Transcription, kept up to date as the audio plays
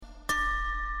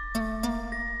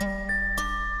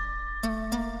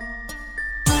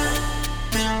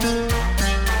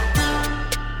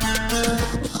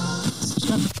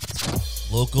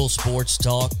Local sports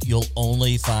talk you'll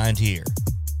only find here.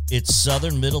 It's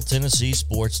Southern Middle Tennessee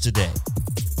Sports Today.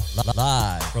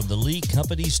 Live from the Lee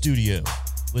Company studio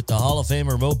with the Hall of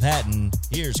Famer Mo Patton,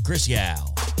 here's Chris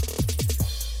Yao.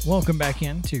 Welcome back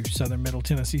into Southern Middle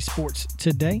Tennessee Sports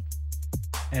Today,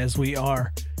 as we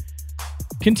are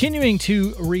continuing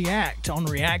to react on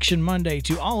Reaction Monday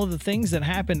to all of the things that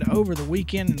happened over the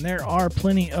weekend, and there are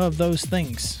plenty of those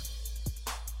things.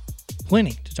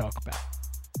 Plenty to talk about.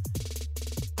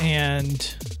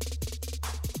 And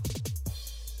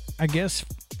I guess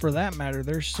for that matter,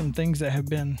 there's some things that have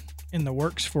been in the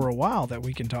works for a while that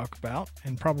we can talk about,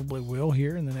 and probably will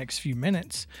here in the next few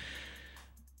minutes.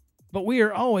 But we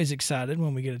are always excited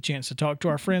when we get a chance to talk to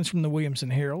our friends from the Williamson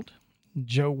Herald.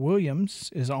 Joe Williams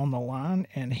is on the line,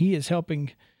 and he is helping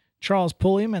Charles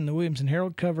Pulliam and the Williamson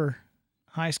Herald cover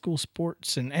high school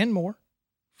sports and more,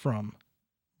 from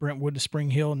Brentwood to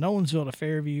Spring Hill, Nolensville to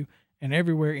Fairview, and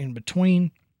everywhere in between.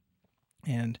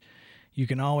 And you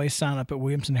can always sign up at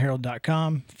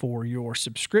williamsonherald.com for your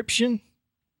subscription,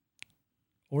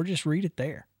 or just read it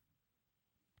there.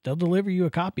 They'll deliver you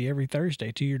a copy every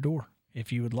Thursday to your door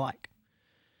if you would like.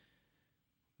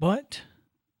 But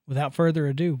without further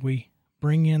ado, we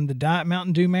bring in the Diet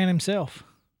Mountain Dew man himself,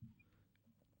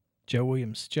 Joe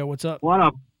Williams. Joe, what's up?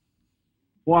 What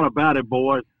about it,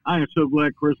 boys? I am so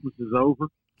glad Christmas is over.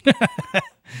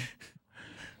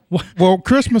 Well,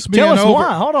 Christmas being Tell us over.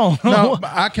 why. Hold on. No,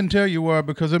 I can tell you why,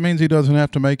 because it means he doesn't have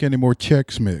to make any more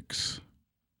Chex Mix.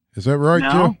 Is that right,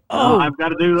 No, Joe? no, I've got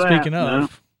to do that. Speaking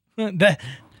of, that,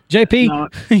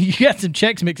 JP, you got some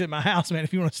Chex Mix at my house, man,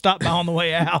 if you want to stop by on the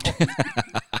way out.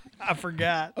 I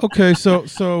forgot. Okay,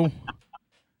 so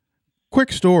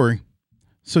quick story.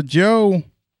 So Joe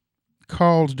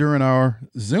called during our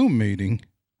Zoom meeting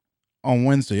on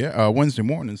Wednesday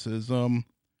morning and says, where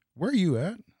are you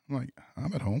at? I'm like,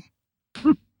 I'm at home.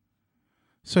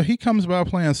 So he comes by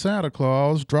playing Santa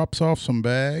Claus, drops off some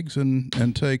bags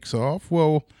and takes off.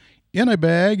 Well, in a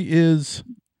bag is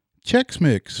Chex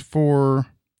Mix for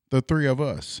the three of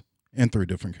us in 3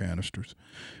 different canisters,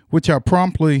 which I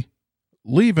promptly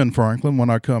leave in Franklin when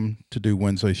I come to do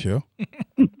Wednesday show.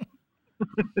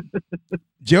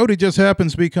 Jody just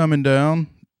happens to be coming down,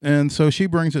 and so she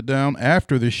brings it down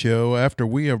after the show, after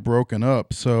we have broken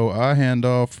up. So I hand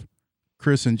off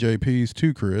Chris and JP's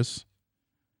to Chris,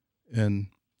 and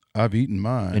I've eaten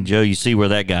mine. And Joe, you see where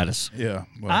that got us. Yeah.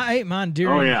 Well, I ate mine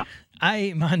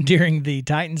during the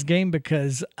Titans game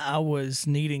because I was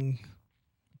needing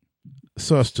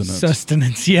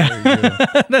sustenance. Yeah.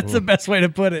 That's the best way to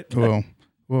put it. Well,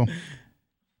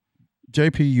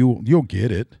 JP, you'll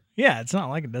get it. Yeah, it's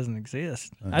not like it doesn't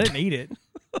exist. I didn't eat it.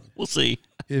 We'll see.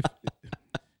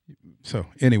 So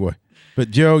anyway,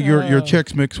 but Joe, your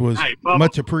Chex Mix was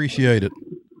much appreciated.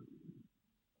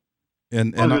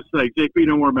 And I was going to say, JP,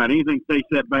 don't worry about it. Anything tastes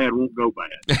that bad won't go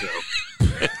bad. So.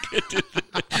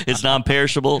 It's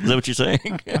non-perishable. Is that what you're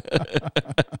saying?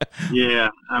 Yeah,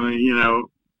 I mean,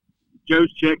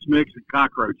 Joe's Chex Mix and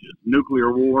cockroaches,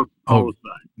 nuclear war, all the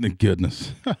same.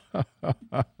 Goodness.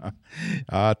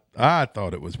 I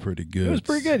thought it was pretty good. It was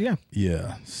pretty good, yeah.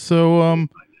 Yeah. So I'm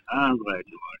glad you like it.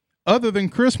 Other than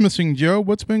Christmasing, Joe,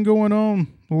 what's been going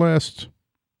on the last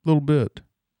little bit?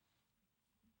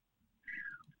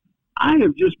 I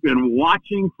have just been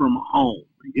watching from home,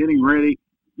 getting ready.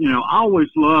 I always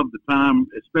love the time,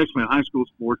 especially in high school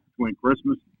sports, between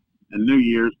Christmas and New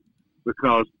Year's,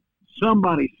 because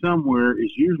somebody somewhere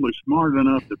is usually smart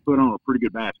enough to put on a pretty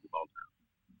good basketball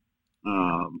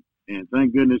tournament. And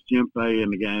thank goodness Jim Fay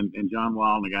and John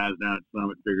Wall and the guys down at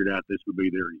Summit figured out this would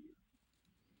be their year.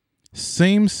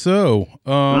 Seems so.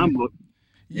 I'm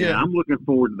looking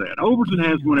forward to that. Overton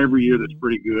has one every year that's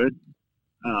pretty good.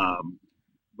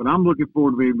 But I'm looking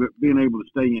forward to being able to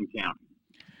stay in county.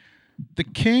 The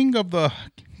King of the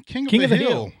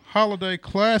Hill Holiday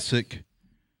Classic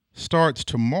starts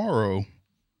tomorrow.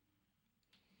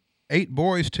 8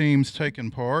 boys teams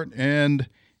taking part, and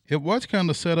it was kind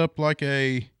of set up like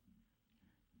a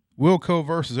Wilco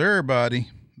versus everybody,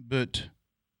 but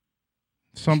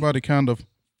somebody kind of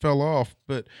fell off.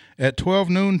 But at 12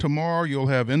 noon tomorrow, you'll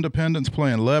have Independence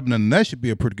playing Lebanon, and that should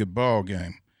be a pretty good ball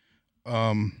game.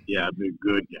 Yeah, it'd be a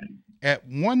good game. At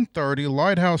 1:30,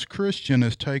 Lighthouse Christian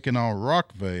is taking on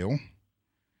Rockvale.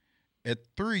 At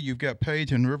 3, you've got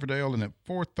Page and Riverdale, and at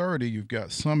 4:30, you've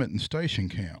got Summit and Station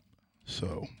Camp.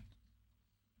 So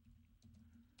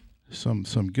some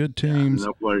good teams.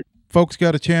 Yeah, folks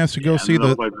got a chance to go see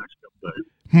the. Play the next couple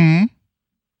days.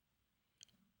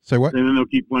 Say what? And then they'll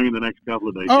keep playing the next couple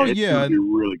of days. Oh, it's yeah. gonna be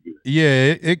really good.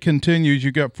 Yeah, it continues.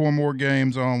 You got 4 more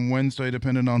games on Wednesday,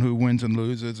 depending on who wins and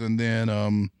loses, and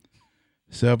then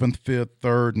 7th, 5th,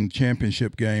 3rd, and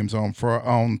championship games on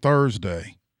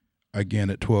Thursday, again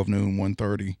at 12 noon,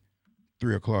 1:30,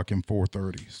 3 o'clock, and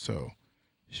 4:30. So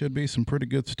should be some pretty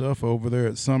good stuff over there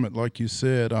at Summit, like you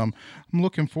said. I'm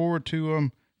looking forward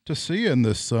to seeing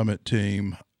this Summit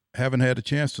team. Haven't had a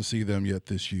chance to see them yet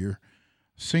this year.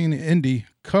 Seen Indy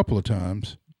a couple of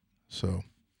times, so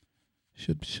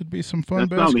should be some fun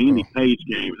basketball. That's the Indy Page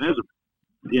game.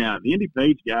 The Indy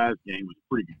Page guys game was a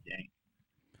pretty good game.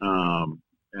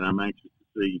 And I'm anxious to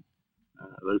see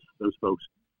those folks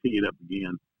tee it up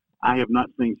again. I have not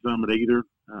seen Summit either.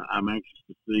 I'm anxious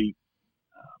to see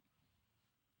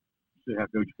how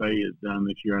Coach Fay has done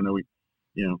this year. I know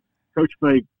Coach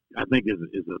Fay, I think, is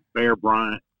a Bear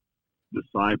Bryant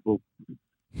disciple.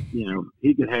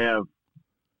 He could have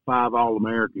 5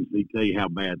 All-Americans. He'd tell you how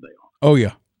bad they are. Oh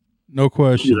yeah, no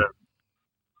question.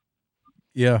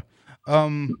 Yeah.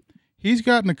 He's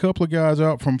gotten a couple of guys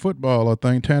out from football. I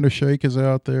think Tanner Shake is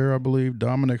out there. I believe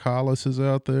Dominic Hollis is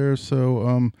out there.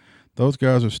 So those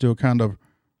guys are still kind of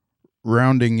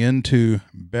rounding into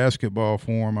basketball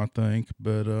form, I think.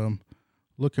 But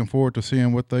looking forward to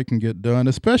seeing what they can get done,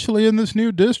 especially in this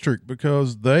new district,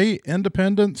 because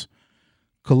Independence,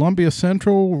 Columbia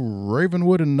Central,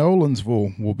 Ravenwood, and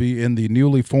Nolensville will be in the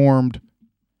newly formed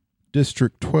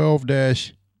District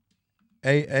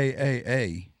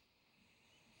 12-AAAA.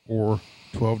 Or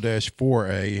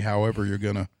 12-4A, however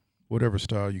whatever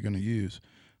style you're gonna use.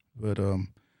 But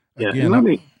again, let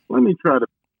me try to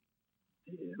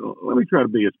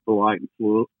be as polite and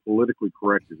politically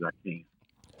correct as I can.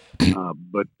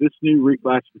 But this new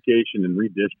reclassification and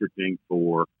redistricting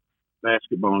for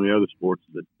basketball and the other sports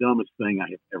is the dumbest thing I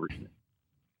have ever seen.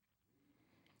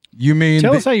 You mean?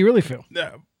 Tell us how you really feel.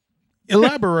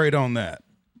 Elaborate on that.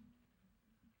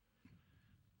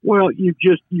 Well, you've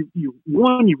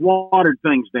watered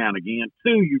things down again.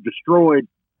 2, you destroyed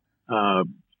some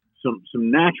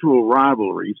natural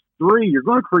rivalries. 3, you're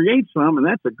going to create some, and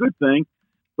that's a good thing.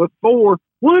 But 4,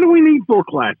 why do we need 4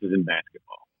 classes in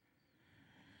basketball?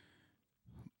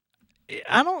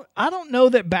 I don't know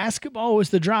that basketball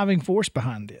was the driving force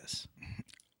behind this.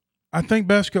 I think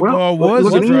basketball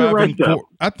was the driving force.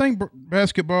 I think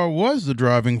basketball was the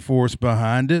driving force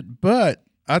behind it. But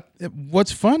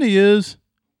what's funny is,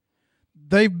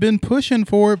 they've been pushing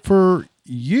for it for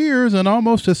years, and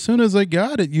almost as soon as they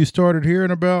got it, you started hearing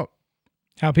about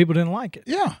how people didn't like it.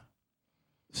 Yeah.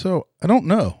 So I don't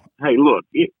know. Hey, look,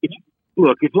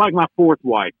 it's like my 4th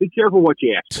wife. Be careful what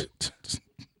you ask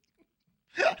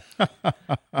for.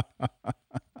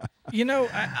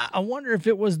 I wonder if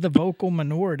it was the vocal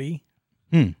minority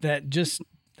that just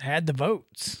had the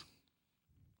votes,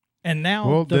 and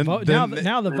now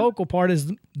the vocal part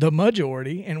is the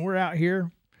majority, and we're out here.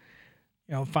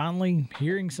 Finally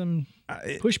hearing some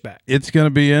pushback. It's going to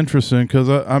be interesting because,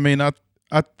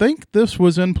 I think this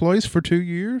was in place for 2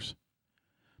 years,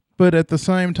 but at the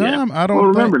same time, I don't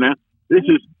remember now, this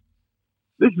is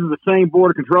the same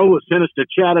Board of Control that sent us to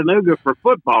Chattanooga for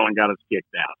football and got us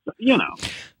kicked out. So,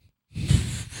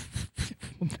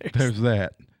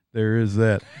 There is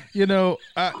that.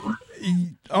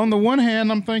 On the one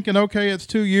hand, I'm thinking, okay, it's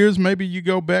 2 years. Maybe you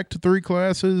go back to 3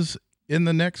 classes in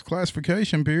the next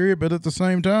classification period, but at the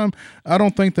same time, I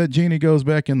don't think that genie goes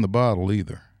back in the bottle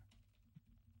either.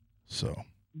 So,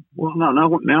 well, no,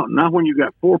 not when you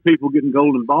got 4 people getting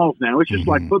golden balls. Now it's just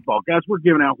like football, guys. We're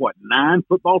giving out 9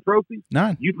 football trophies?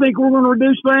 9. You think we're going to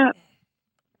reduce that?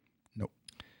 Nope.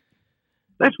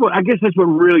 That's what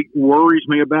really worries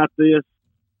me about this.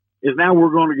 Is now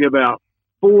we're going to give out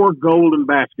 4 golden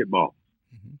basketballs.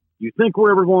 Mm-hmm. You think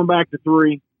we're ever going back to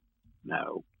 3?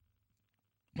 No.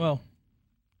 Well.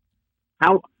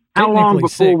 How long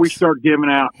before we start giving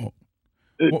out?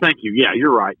 Thank you. Yeah, you're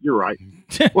right.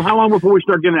 Well, how long before we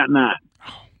start giving out 9?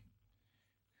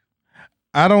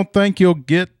 I don't think you'll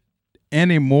get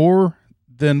any more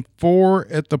than 4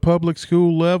 at the public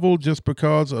school level, just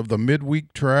because of the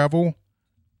midweek travel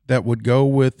that would go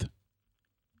with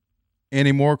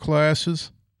any more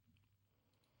classes.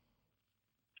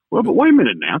 Well, but wait a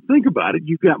minute now. Think about it.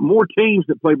 You've got more teams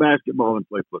that play basketball than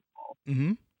play football.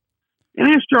 Mm-hmm. And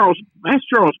ask Charles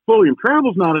Pulliam.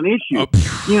 Travel's not an issue.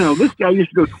 This guy used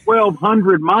to go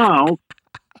 1,200 miles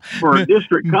for a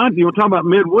district conference. We're talking about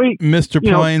midweek. Mr.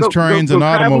 Planes, Trains, and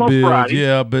Automobiles.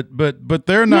 Yeah, but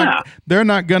they're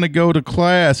not going to go to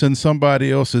class in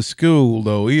somebody else's school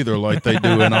though either, like they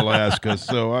do in Alaska.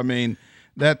 So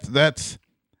that's a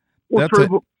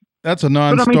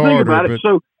non-starter. Think about it.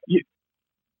 So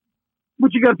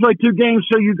but you got to play 2 games,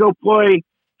 so you go play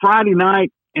Friday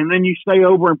night. And then you stay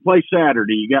over and play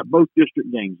Saturday. You got both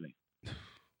district games in.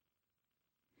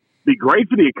 Be great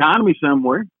for the economy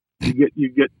somewhere. You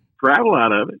get travel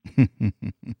out of it.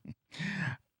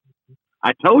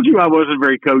 I told you I wasn't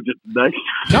very cogent today.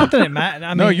 Not that it matters. I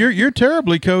mean, No, you're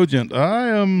terribly cogent. I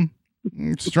am.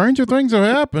 Stranger things have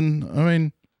happened. I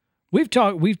mean, we've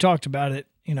talked about it.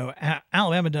 You know,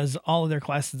 Alabama does all of their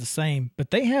classes the same,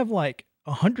 but they have like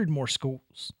 100 more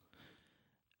schools.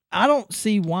 I don't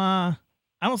see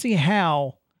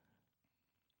how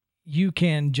you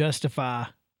can justify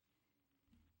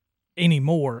any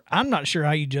more. I'm not sure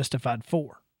how you justified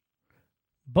 4,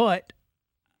 but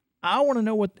I want to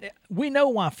know we know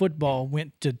why football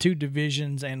went to 2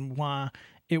 divisions and why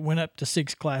it went up to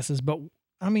 6 classes. But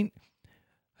I mean,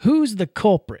 who's the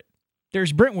culprit?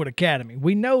 There's Brentwood Academy.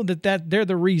 We know that they're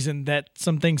the reason that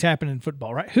some things happen in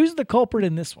football, right? Who's the culprit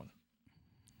in this one?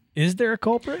 Is there a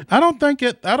culprit? I don't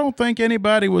think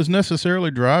anybody was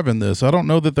necessarily driving this. I don't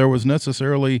know that there was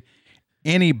necessarily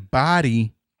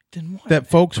anybody that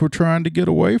folks were trying to get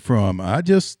away from. I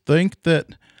just think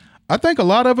I think a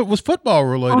lot of it was football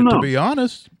related, to be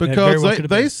honest, because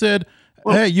they said,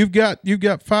 "Hey, you've got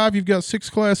 5, you've got 6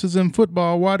 classes in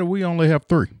football. Why do we only have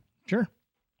 3?" Sure,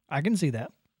 I can see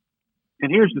that.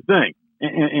 And here's the thing,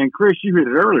 and Chris, you hit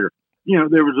it earlier. You know,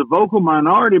 there was a vocal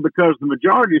minority because the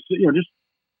majority, and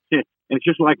it's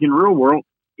just like in real world.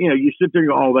 You know, you sit there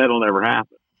and go, "Oh, that'll never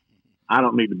happen." I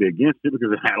don't need to be against it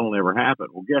because that'll never happen.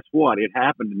 Well, guess what? It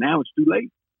happened, and now it's too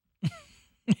late.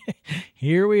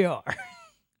 Here we are.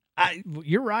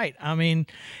 You're right. I mean,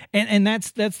 and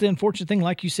that's the unfortunate thing.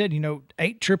 Like you said, you know,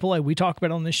 8 AAA, we talk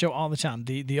about on this show all the time.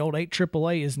 The old 8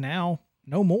 AAA is now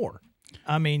no more.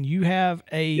 I mean, you have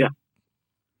a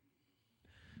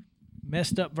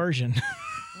messed up version.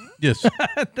 Yes.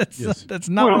 That's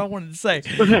not what I wanted to say.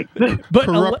 But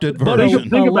corrupted version.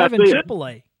 Think 11 about this.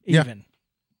 AAA even.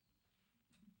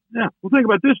 Yeah. Well, think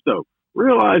about this though.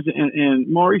 Realize, and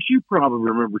Maurice, you probably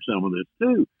remember some of this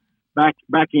too. Back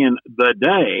in the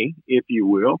day, if you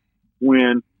will,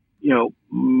 when you know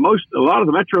a lot of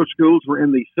the metro schools were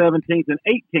in the 17th and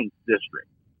 18th district.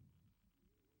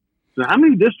 So how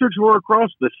many districts were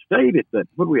across the state at that?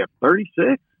 What do we have?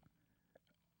 36,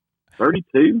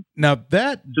 32. Now we're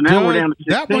down to 16.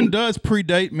 That one does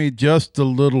predate me just a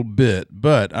little bit,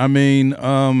 but I mean,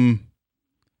 make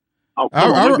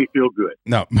me feel good.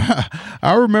 No,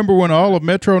 I remember when all of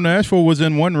Metro Nashville was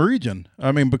in one region.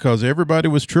 I mean, because everybody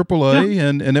was AAA,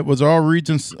 and it was all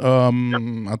regions.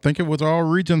 I think it was all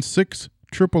Region 6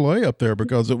 AAA up there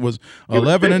because it was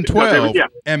 11 and 12,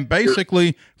 and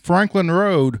basically Franklin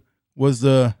Road was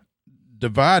the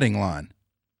dividing line.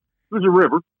 It was a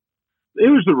river. It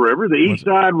was the river. The east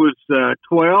side was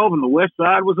 12, and the west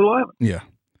side was 11. Yeah.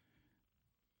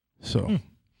 So,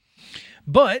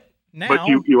 but. Now, but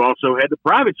you also had the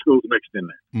private schools mixed in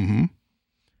there. Mm-hmm.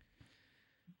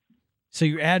 So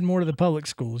you add more to the public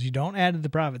schools. You don't add to the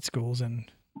private schools,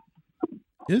 and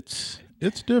it's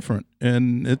different,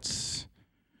 and it's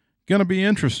going to be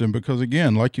interesting because,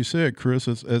 again, like you said, Chris,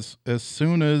 as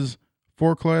soon as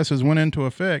 4 classes went into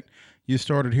effect, you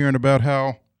started hearing about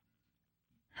how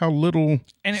little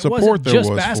and it support wasn't there just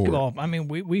was basketball. for it. I mean,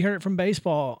 we heard it from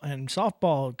baseball and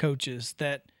softball coaches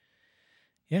that,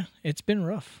 it's been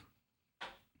rough.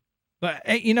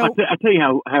 But you know, I tell you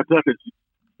how tough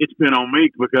it's been on me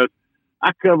because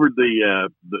I covered the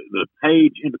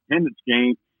Page Independence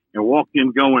game and walked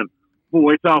in going,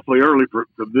 "Boy, it's awfully early for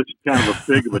this kind of a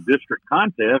big of a district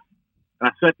contest." And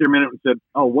I sat there a minute and said,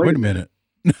 "Oh, wait a minute.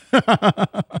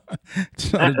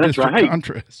 It's not a district right.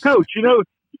 contest. Coach, you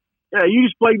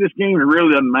just played this game and it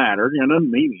really doesn't matter. It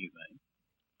doesn't mean anything."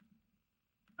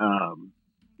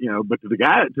 But to the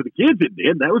kids, it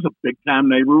did. That was a big time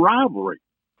neighbor rivalry.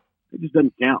 It just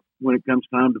doesn't count when it comes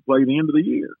time to play the end of the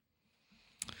year.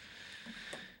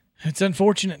 It's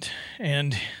unfortunate,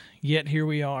 and yet here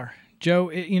we are.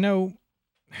 Joe,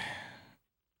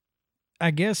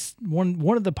 I guess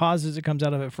one of the positives that comes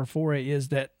out of it for 4A is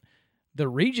that the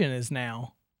region is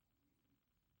now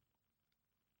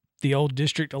the old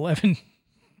District 11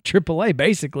 AAA,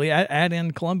 basically. Add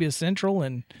in Columbia Central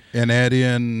and add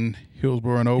in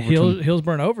Hillsborough and Overton.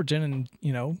 Hillsborough and Overton, and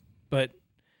but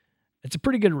it's a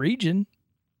pretty good region.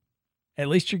 At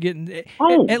least you're getting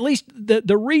at least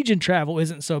the region travel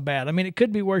isn't so bad. I mean, it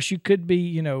could be worse. You could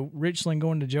be, Richland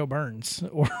going to Joe Burns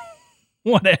or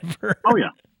whatever. Oh yeah.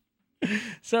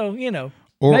 So,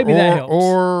 maybe that helps.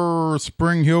 Or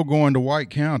Spring Hill going to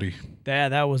White County.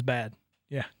 That was bad.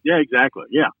 Yeah. Yeah, exactly.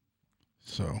 Yeah.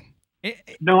 So.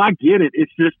 No, I get it.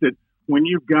 It's just that when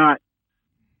you've got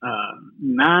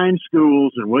 9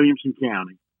 schools in Williamson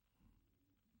County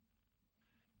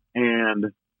and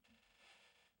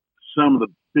some of the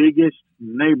biggest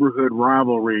neighborhood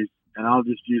rivalries, and I'll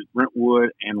just use Brentwood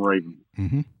and Ravenwood.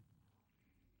 Mm-hmm.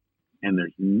 and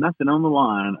there's nothing on the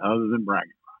line other than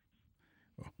bragging.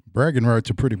 Bragging rights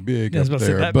are pretty big Yeah, I was up about to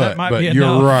say, there, that might but be you're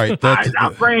enough. right. That's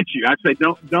I'll grant you. I say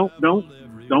don't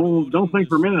think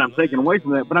for a minute I'm taking away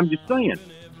from that, but I'm just saying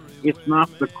it's not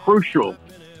the crucial.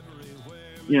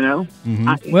 You know.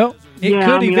 Mhm. Well, it could I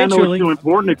know eventually. it's too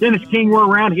important. If Dennis King were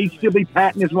around, he'd still be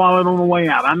patting his wallet on the way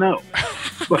out. I know,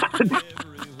 but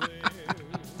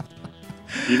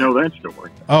you know that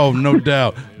story. Oh, no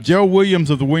doubt. Joe Williams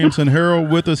of the Williamson Herald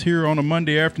with us here on a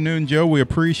Monday afternoon. Joe, we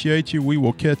appreciate you. We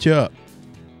will catch up.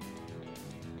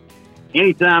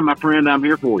 Anytime, my friend, I'm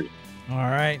here for you. All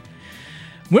right.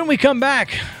 When we come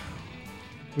back,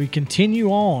 we continue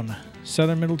on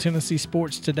Southern Middle Tennessee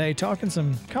Sports Today, talking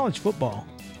some college football.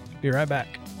 Be right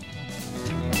back.